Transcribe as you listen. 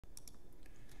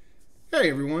Hey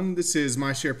everyone, this is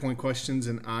My SharePoint Questions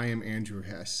and I am Andrew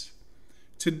Hess.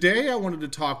 Today I wanted to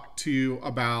talk to you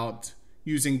about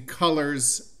using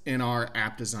colors in our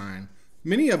app design.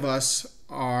 Many of us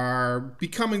are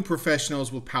becoming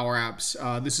professionals with Power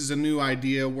Apps. This is a new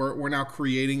idea. We're now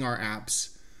creating our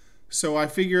apps. So I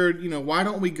figured, why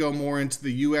don't we go more into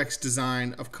the UX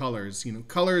design of colors?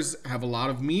 Colors have a lot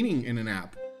of meaning in an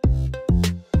app.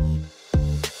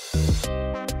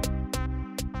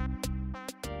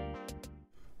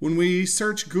 When we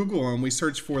search Google and we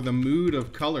search for the mood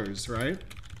of colors, right?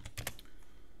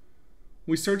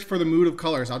 We search for the mood of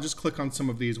colors. I'll just click on some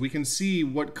of these. We can see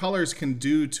what colors can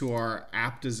do to our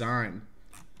app design.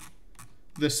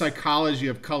 The psychology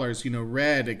of colors,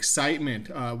 red, excitement.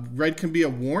 Red can be a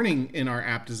warning in our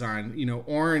app design.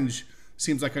 Orange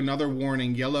seems like another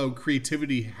warning. Yellow,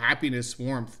 creativity, happiness,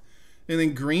 warmth. And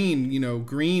then green,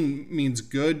 green means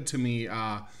good to me.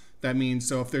 That means,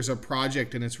 so if there's a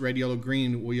project and it's red, yellow,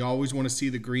 green, we always want to see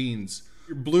the greens.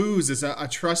 Blues is a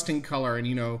trusting color,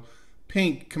 and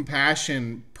pink,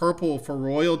 compassion, purple for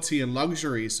royalty and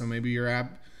luxury. So maybe your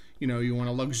app, you want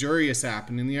a luxurious app.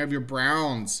 And then you have your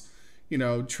browns,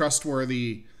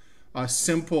 trustworthy,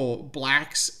 simple,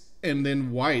 blacks, and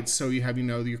then whites. So you have,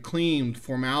 your clean,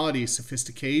 formality,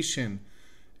 sophistication,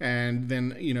 and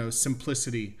then,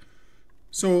 simplicity.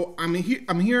 So I'm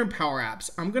here in Power Apps.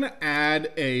 I'm gonna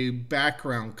add a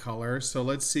background color. So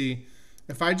let's see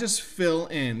if I just fill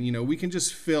in. We can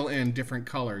just fill in different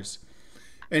colors,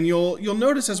 and you'll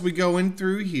notice as we go in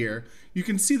through here, you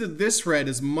can see that this red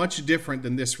is much different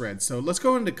than this red. So let's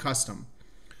go into custom.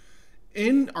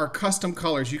 In our custom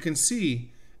colors, you can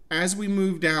see as we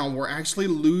move down, we're actually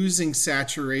losing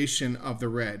saturation of the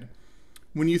red.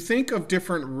 When you think of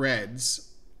different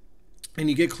reds, and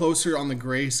you get closer on the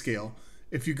grayscale.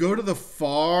 If you go to the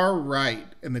far right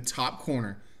in the top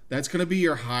corner, that's going to be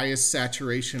your highest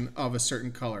saturation of a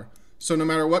certain color. So no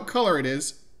matter what color it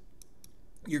is,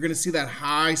 you're going to see that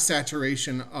high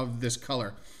saturation of this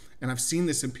color. And I've seen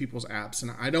this in people's apps.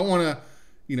 And I don't want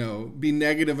to, be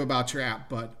negative about your app,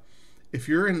 but if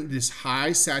you're in this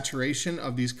high saturation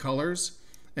of these colors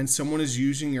and someone is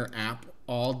using your app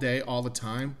all day, all the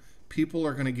time, people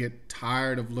are going to get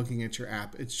tired of looking at your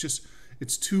app.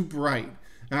 It's too bright.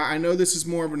 Now, I know this is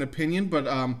more of an opinion, but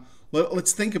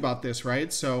let's think about this,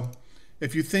 right? So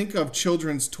if you think of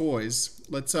children's toys,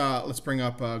 let's bring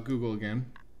up Google again.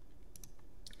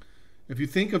 If you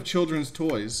think of children's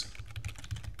toys,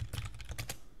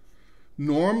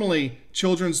 normally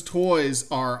children's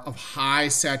toys are of high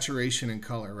saturation in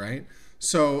color, right?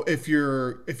 So if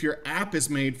your app is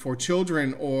made for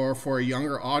children or for a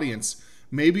younger audience,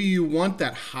 maybe you want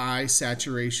that high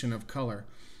saturation of color.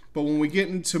 But when we get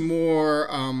into more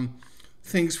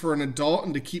things for an adult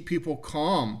and to keep people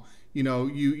calm,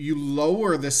 you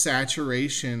lower the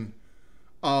saturation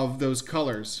of those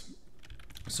colors.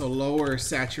 So lower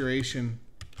saturation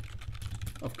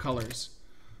of colors.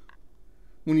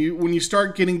 When you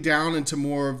start getting down into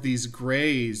more of these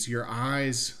grays, your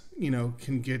eyes,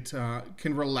 can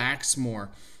relax more.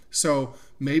 So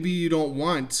maybe you don't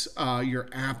want your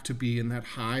app to be in that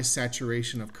high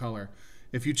saturation of color.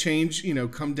 If you change,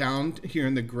 come down here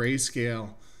in the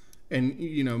grayscale and,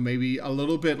 maybe a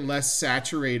little bit less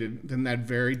saturated than that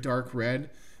very dark red,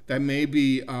 that may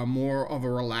be more of a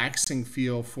relaxing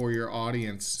feel for your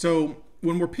audience. So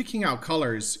when we're picking out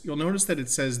colors, you'll notice that it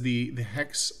says the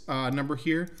hex number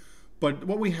here, but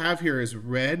what we have here is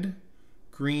red,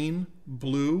 green,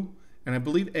 blue, and I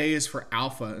believe A is for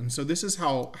alpha. And so this is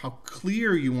how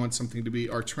clear you want something to be,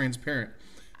 or transparent.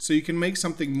 So you can make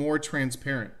something more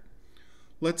transparent.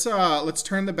 Let's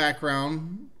turn the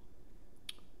background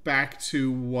back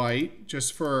to white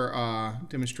just for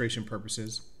demonstration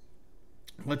purposes.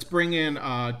 Let's bring in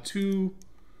two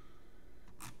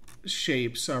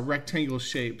shapes, rectangle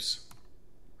shapes.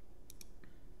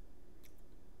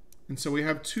 And so we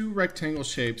have two rectangle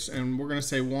shapes, and we're going to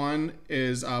say one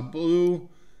is blue,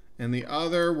 and the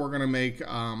other we're going to make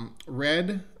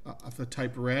red, of the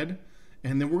type red.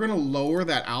 And then we're going to lower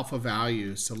that alpha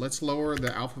value. So let's lower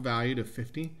the alpha value to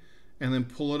 50 and then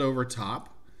pull it over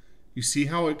top. You see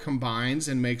how it combines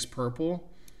and makes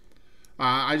purple?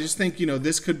 I just think,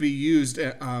 this could be used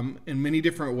in many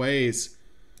different ways.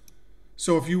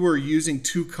 So if you were using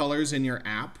two colors in your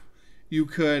app, you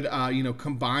could,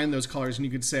 combine those colors, and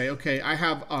you could say, okay, I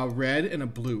have a red and a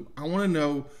blue. I want to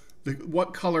know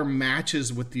what color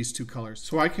matches with these two colors.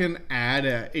 So I can add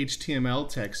a HTML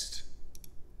text.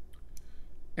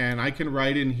 And I can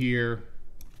write in here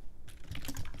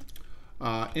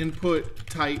input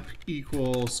type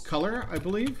equals color, I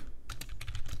believe.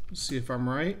 Let's see if I'm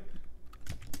right.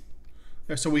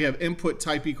 So we have input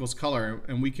type equals color,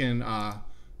 and we can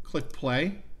click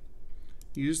play,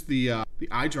 use the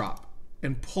eyedrop,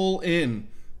 and pull in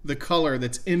the color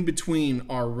that's in between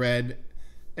our red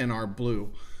and our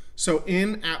blue. So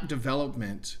in app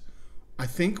development, I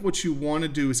think what you want to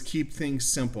do is keep things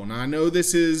simple. Now I know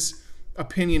this is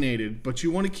opinionated, but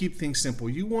you want to keep things simple.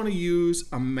 You want to use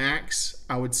a max,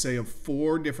 I would say, of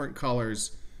 4 different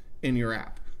colors in your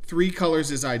app. 3 colors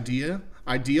is ideal,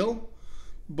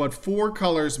 but 4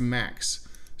 colors max.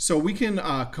 So we can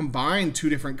combine 2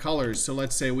 different colors. So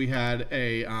let's say we had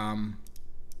a,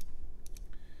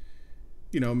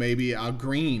 maybe a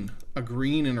green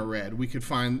and a red. We could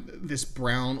find this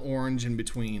brown orange in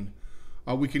between.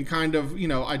 We can kind of,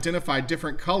 identify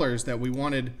different colors that we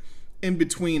wanted in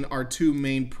between our 2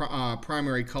 main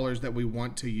primary colors that we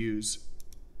want to use.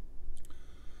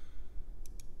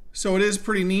 So it is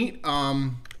pretty neat.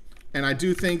 And I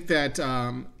do think that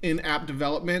in app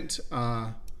development,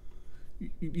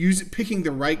 picking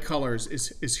the right colors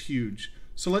is huge.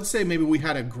 So let's say maybe we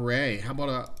had a gray. How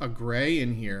about a gray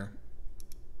in here?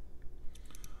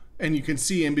 And you can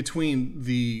see in between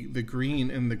the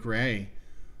green and the gray,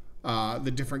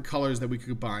 the different colors that we could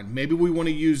combine. Maybe we want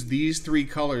to use these 3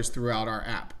 colors throughout our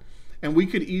app. And we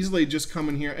could easily just come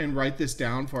in here and write this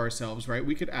down for ourselves, right?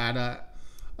 We could add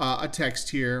a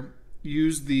text here,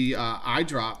 use the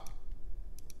eyedrop,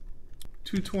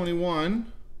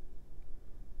 221.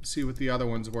 Let's see what the other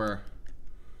ones were.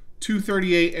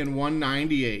 238 and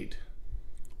 198.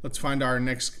 Let's find our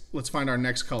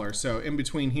next color. So in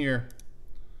between here,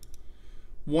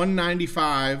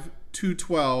 195,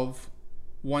 212,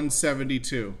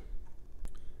 172.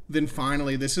 Then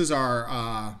finally, this is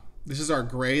our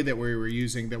gray that we were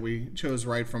using, that we chose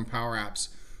right from Power Apps.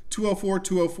 204,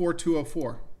 204,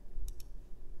 204.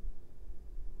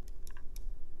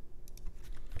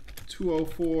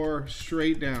 204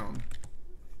 straight down.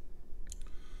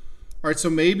 All right,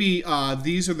 so maybe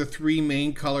these are the 3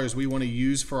 main colors we want to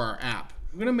use for our app.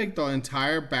 I'm going to make the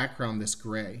entire background this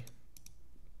gray.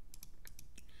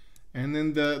 And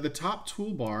then the top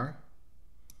toolbar,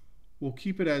 we'll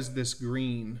keep it as this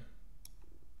green.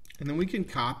 And then we can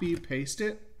copy, paste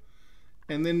it,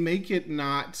 and then make it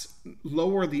not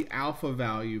lower the alpha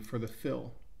value for the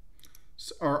fill,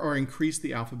 or increase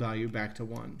the alpha value back to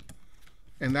 1.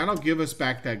 And that'll give us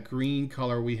back that green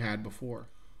color we had before.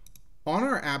 On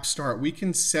our app start, we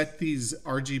can set these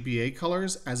RGBA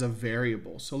colors as a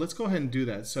variable. So let's go ahead and do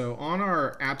that. So on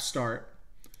our app start,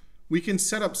 we can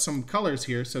set up some colors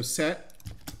here. So set,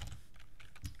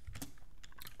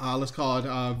 let's call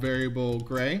it variable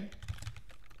gray,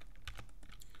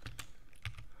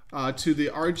 to the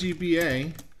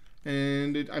RGBA,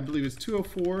 and I believe it's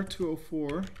 204,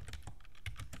 204,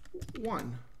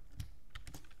 1.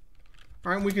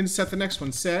 All right, we can set the next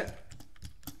one. Set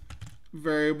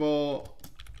variable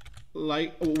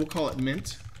light, we'll call it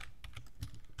mint,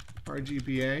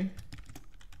 RGBA,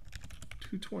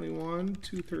 221,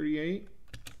 238,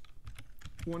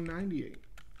 198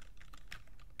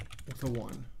 with a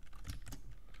 1.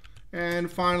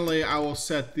 And finally, I will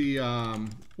set the,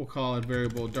 we'll call it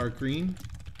variable dark green,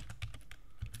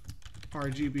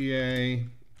 RGBA,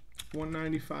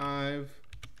 195,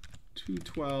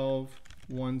 212,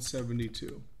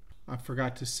 172. I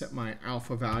forgot to set my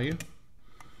alpha value.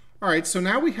 All right, so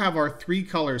now we have our 3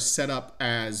 colors set up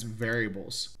as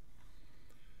variables.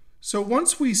 So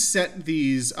once we set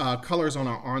these colors on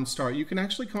our OnStart, you can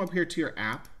actually come up here to your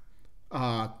app,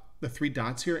 the 3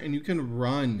 dots here, and you can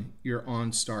run your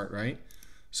OnStart, right?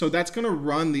 So that's going to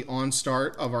run the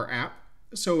OnStart of our app.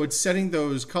 So it's setting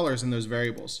those colors and those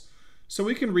variables. So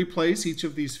we can replace each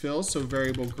of these fills. So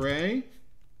variable gray,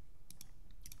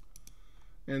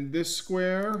 and this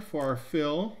square for our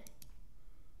fill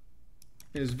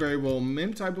is variable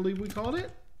mint, I believe we called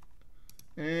it.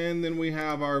 And then we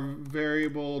have our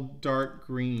variable dark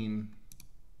green.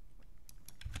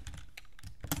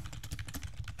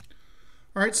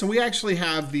 All right, so we actually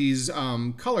have these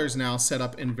colors now set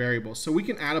up in variables. So we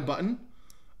can add a button.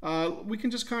 We can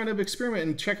just kind of experiment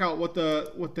and check out what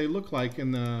they look like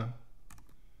in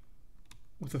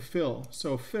with a fill.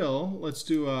 So fill, let's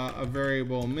do a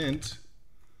variable mint,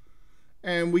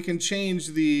 and we can change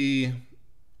the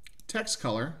text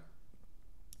color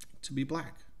to be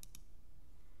black.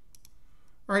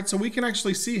 All right, so we can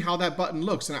actually see how that button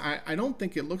looks, and I don't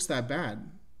think it looks that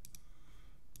bad.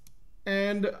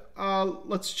 And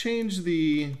let's change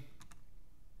the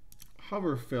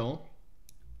hover fill.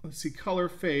 Let's see, color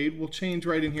fade. We'll change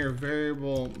right in here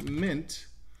variable mint.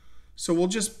 So we'll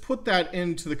just put that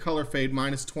into the color fade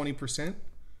minus 20%.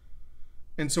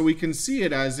 And so we can see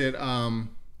it as it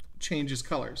changes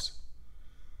colors.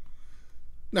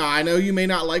 Now, I know you may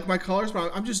not like my colors,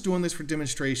 but I'm just doing this for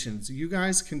demonstrations. You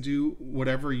guys can do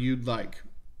whatever you'd like.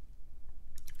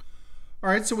 All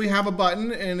right, so we have a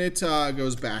button and it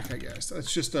goes back, I guess.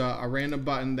 That's just a random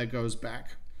button that goes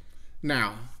back.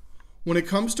 Now, when it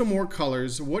comes to more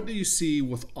colors, what do you see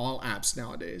with all apps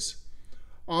nowadays?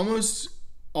 Almost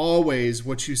always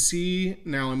what you see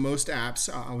now in most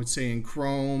apps, I would say in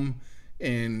Chrome,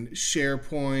 in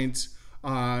SharePoint,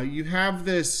 you have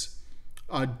this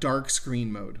dark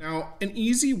screen mode. Now, an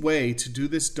easy way to do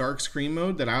this dark screen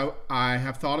mode that I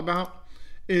have thought about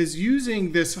is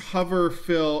using this hover,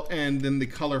 fill, and then the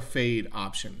color fade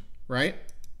option, right?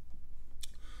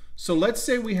 So let's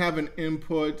say we have an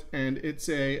input and it's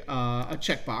a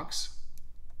checkbox,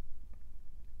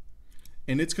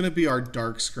 and it's going to be our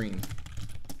dark screen.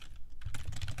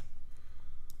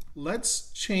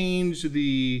 Let's change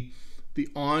the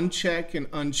on check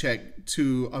and uncheck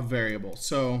to a variable.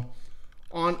 So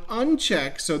on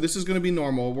uncheck, so this is going to be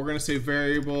normal. We're going to say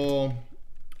variable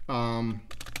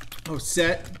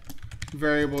set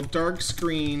variable dark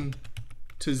screen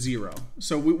to 0.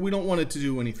 So we don't want it to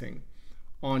do anything.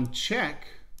 On check,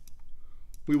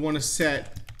 we want to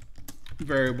set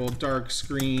variable dark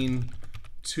screen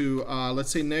to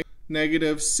let's say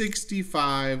negative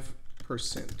 65%.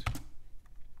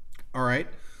 All right.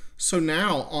 So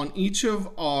now on each of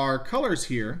our colors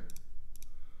here,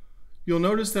 you'll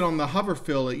notice that on the hover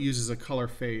fill it uses a color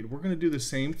fade. We're going to do the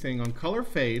same thing on color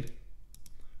fade.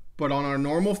 But on our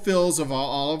normal fills of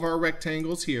all of our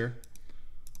rectangles here,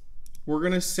 we're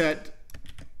going to set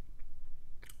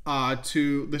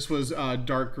to, this was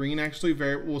dark green actually,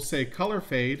 we'll say color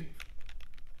fade,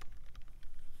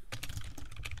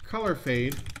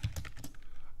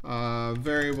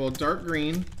 variable dark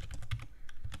green,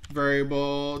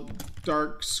 variable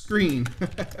dark screen,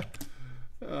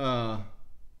 and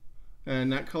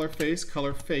not color face,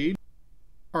 color fade.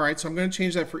 All right, so I'm going to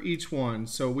change that for each one.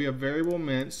 So we have variable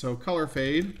mint, so color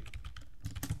fade,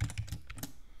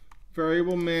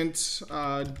 variable mint,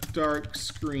 dark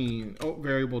screen,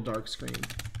 variable dark screen.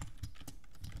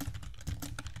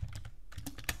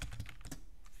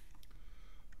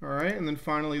 All right, and then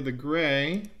finally the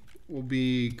gray will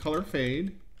be color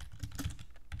fade,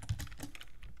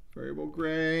 variable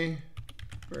gray,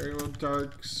 variable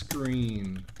dark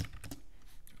screen.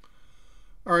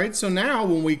 All right, so now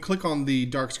when we click on the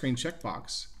dark screen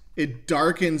checkbox, it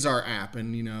darkens our app.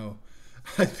 And you know,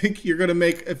 I think you're gonna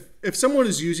make, if someone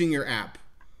is using your app,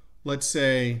 let's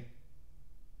say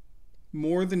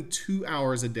more than 2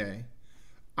 hours a day,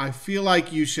 I feel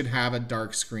like you should have a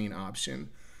dark screen option.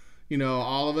 You know,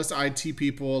 all of us IT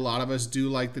people, a lot of us do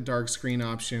like the dark screen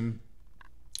option.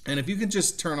 And if you can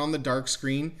just turn on the dark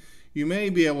screen, you may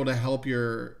be able to help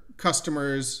your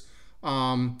customers,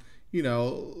 you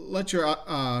know, let your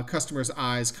customers'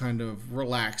 eyes kind of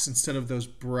relax instead of those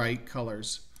bright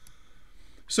colors.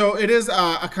 So it is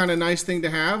a kind of nice thing to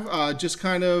have. Just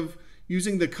kind of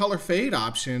using the color fade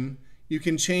option, you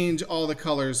can change all the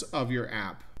colors of your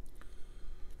app.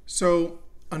 So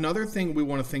another thing we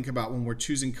want to think about when we're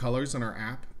choosing colors on our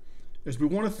app is we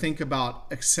want to think about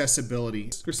accessibility.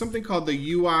 There's something called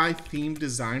the UI Theme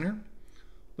Designer.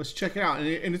 Let's check it out.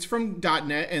 And it's from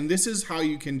 .NET, and this is how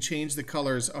you can change the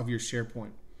colors of your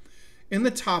SharePoint. In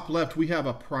the top left, we have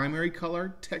a primary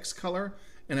color, text color,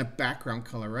 and a background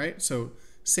color, right? So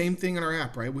same thing in our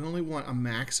app, right? We only want a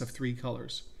max of 3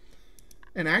 colors.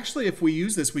 And actually, if we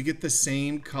use this, we get the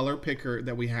same color picker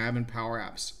that we have in Power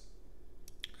Apps.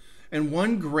 And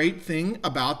one great thing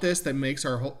about this that makes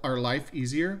our life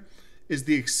easier is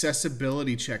the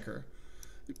accessibility checker.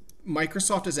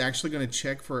 Microsoft is actually going to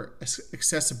check for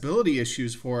accessibility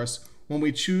issues for us when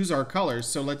we choose our colors.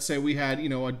 So let's say we had, you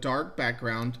know, a dark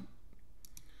background,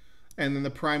 and then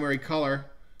the primary color,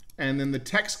 and then the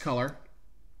text color.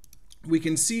 We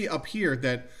can see up here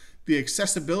that the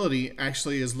accessibility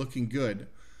actually is looking good.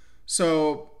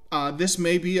 So this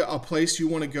may be a place you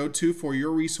want to go to for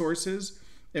your resources.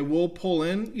 It will pull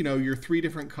in, you know, your 3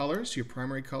 different colors, your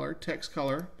primary color, text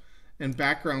color, and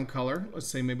background color. Let's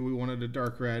say maybe we wanted a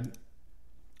dark red.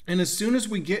 And as soon as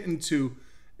we get into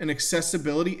an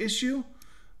accessibility issue,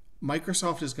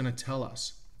 Microsoft is going to tell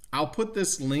us. I'll put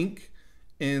this link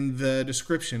in the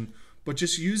description, but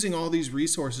just using all these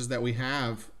resources that we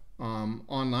have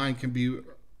online can be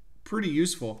pretty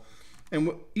useful.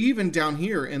 And even down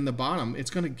here in the bottom, it's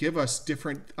going to give us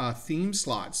different theme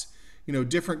slots, you know,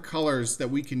 different colors that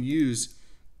we can use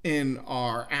in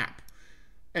our app.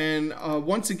 And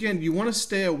once again, you want to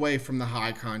stay away from the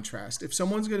high contrast. If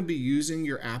someone's going to be using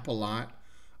your app a lot,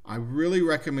 I really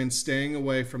recommend staying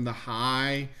away from the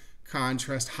high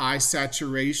contrast, high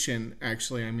saturation,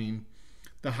 actually, I mean,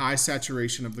 the high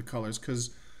saturation of the colors,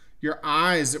 because your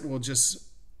eyes will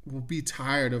be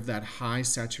tired of that high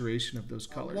saturation of those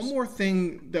colors. One more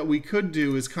thing that we could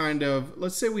do is kind of,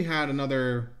 let's say we had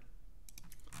another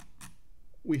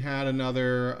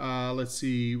let's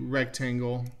see,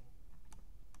 rectangle.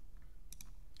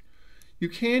 You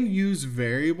can use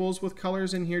variables with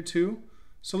colors in here too.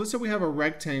 So let's say we have a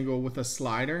rectangle with a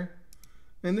slider,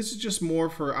 and this is just more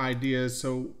for ideas.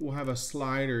 So we'll have a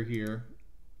slider here,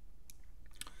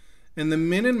 and the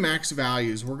min and max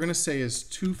values we're going to say is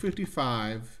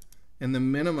 255, and the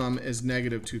minimum is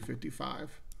negative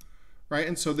 255, right?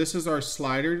 And so this is our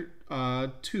slider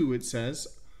 2, it says.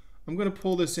 I'm going to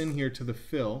pull this in here to the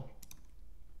fill,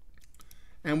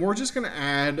 and we're just going to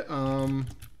add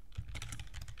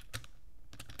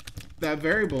that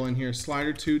variable in here,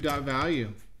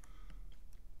 slider2.value.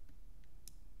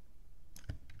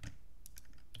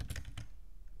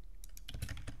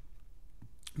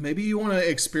 Maybe you want to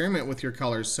experiment with your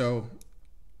colors, so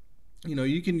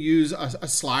you can use a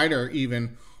slider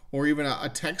even, or even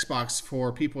a text box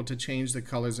for people to change the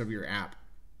colors of your app.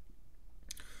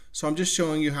 So I'm just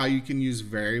showing you how you can use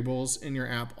variables in your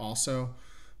app also.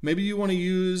 Maybe you want to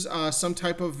use some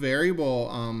type of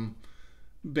variable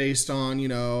based on,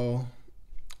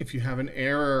 if you have an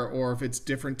error or if it's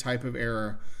different type of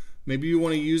error. Maybe you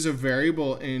want to use a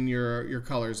variable in your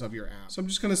colors of your app. So I'm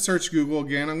just going to search Google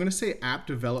again. I'm going to say app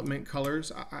development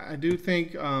colors. I do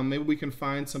think maybe we can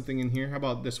find something in here. How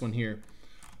about this one here?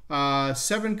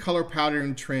 7 color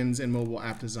pattern trends in mobile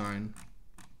app design.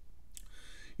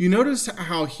 You notice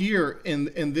how here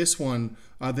in this one,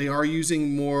 they are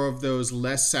using more of those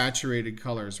less saturated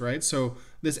colors, right? So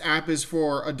this app is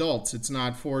for adults. It's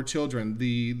not for children.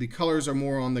 The colors are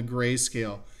more on the gray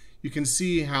scale. You can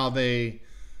see how they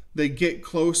get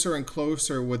closer and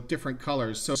closer with different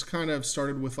colors. So it's kind of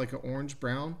started with like an orange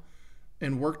brown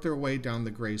and worked their way down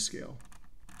the gray scale.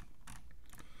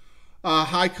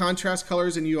 High contrast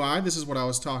colors in UI. This is what I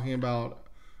was talking about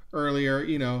earlier,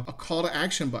 a call to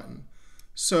action button.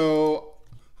 So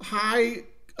high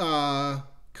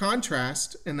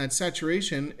contrast and that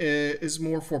saturation is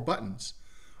more for buttons,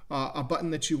 a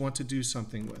button that you want to do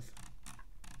something with.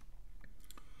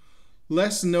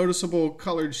 Less noticeable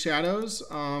colored shadows.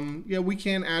 Yeah, we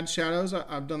can add shadows.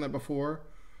 I've done that before.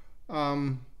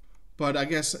 But I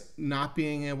guess not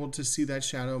being able to see that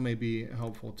shadow may be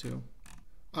helpful too.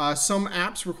 Some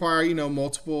apps require,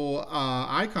 multiple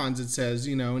icons, it says,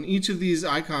 and each of these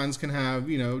icons can have,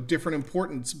 different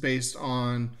importance based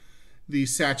on the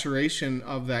saturation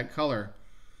of that color.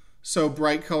 So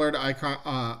bright colored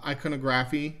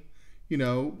iconography,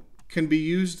 can be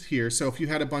used here. So if you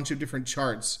had a bunch of different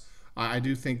charts, I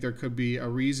do think there could be a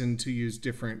reason to use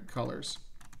different colors.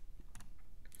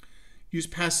 Use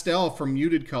pastel for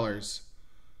muted colors.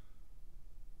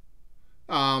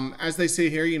 As they say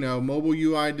here, mobile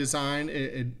UI design,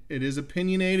 it is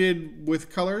opinionated with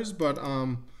colors, but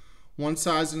one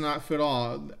size does not fit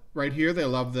all. Right here, they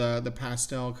love the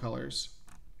pastel colors.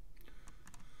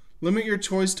 Limit your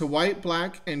choice to white,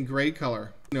 black, and gray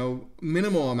color.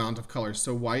 Minimal amount of colors,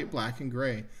 so white, black, and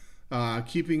gray.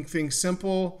 Keeping things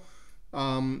simple,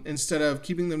 instead of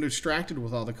keeping them distracted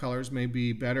with all the colors, may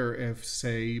be better if,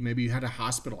 say, maybe you had a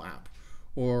hospital app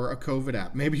or a COVID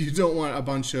app. Maybe you don't want a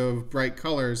bunch of bright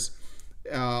colors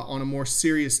on a more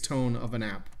serious tone of an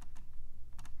app.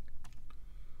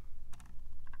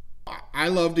 I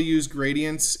love to use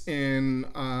gradients in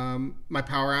my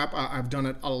Power App. I've done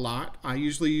it a lot. I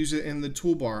usually use it in the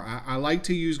toolbar. I like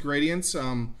to use gradients.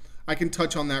 I can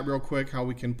touch on that real quick, how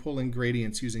we can pull in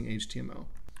gradients using HTML.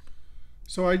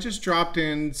 So I just dropped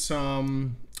in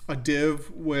a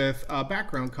div with a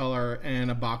background color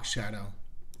and a box shadow.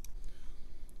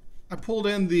 I pulled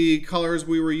in the colors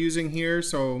we were using here,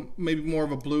 so maybe more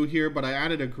of a blue here, but I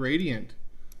added a gradient.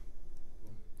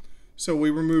 So we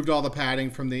removed all the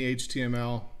padding from the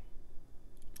HTML.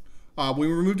 We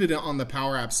removed it on the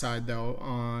Power App side though,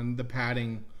 on the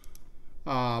padding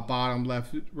bottom,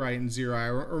 left, right, and 0. I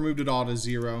removed it all to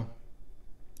 0.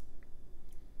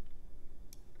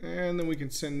 And then we can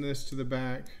send this to the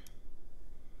back.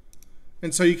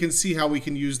 And so you can see how we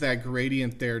can use that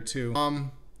gradient there too.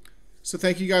 So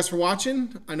thank you guys for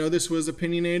watching. I know this was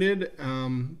opinionated,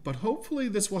 but hopefully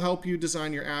this will help you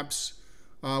design your apps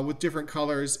with different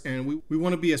colors, and we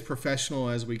want to be as professional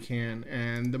as we can.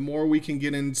 And the more we can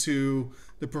get into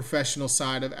the professional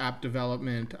side of app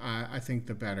development, I think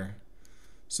the better.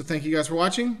 So thank you guys for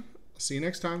watching. See you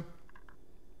next time.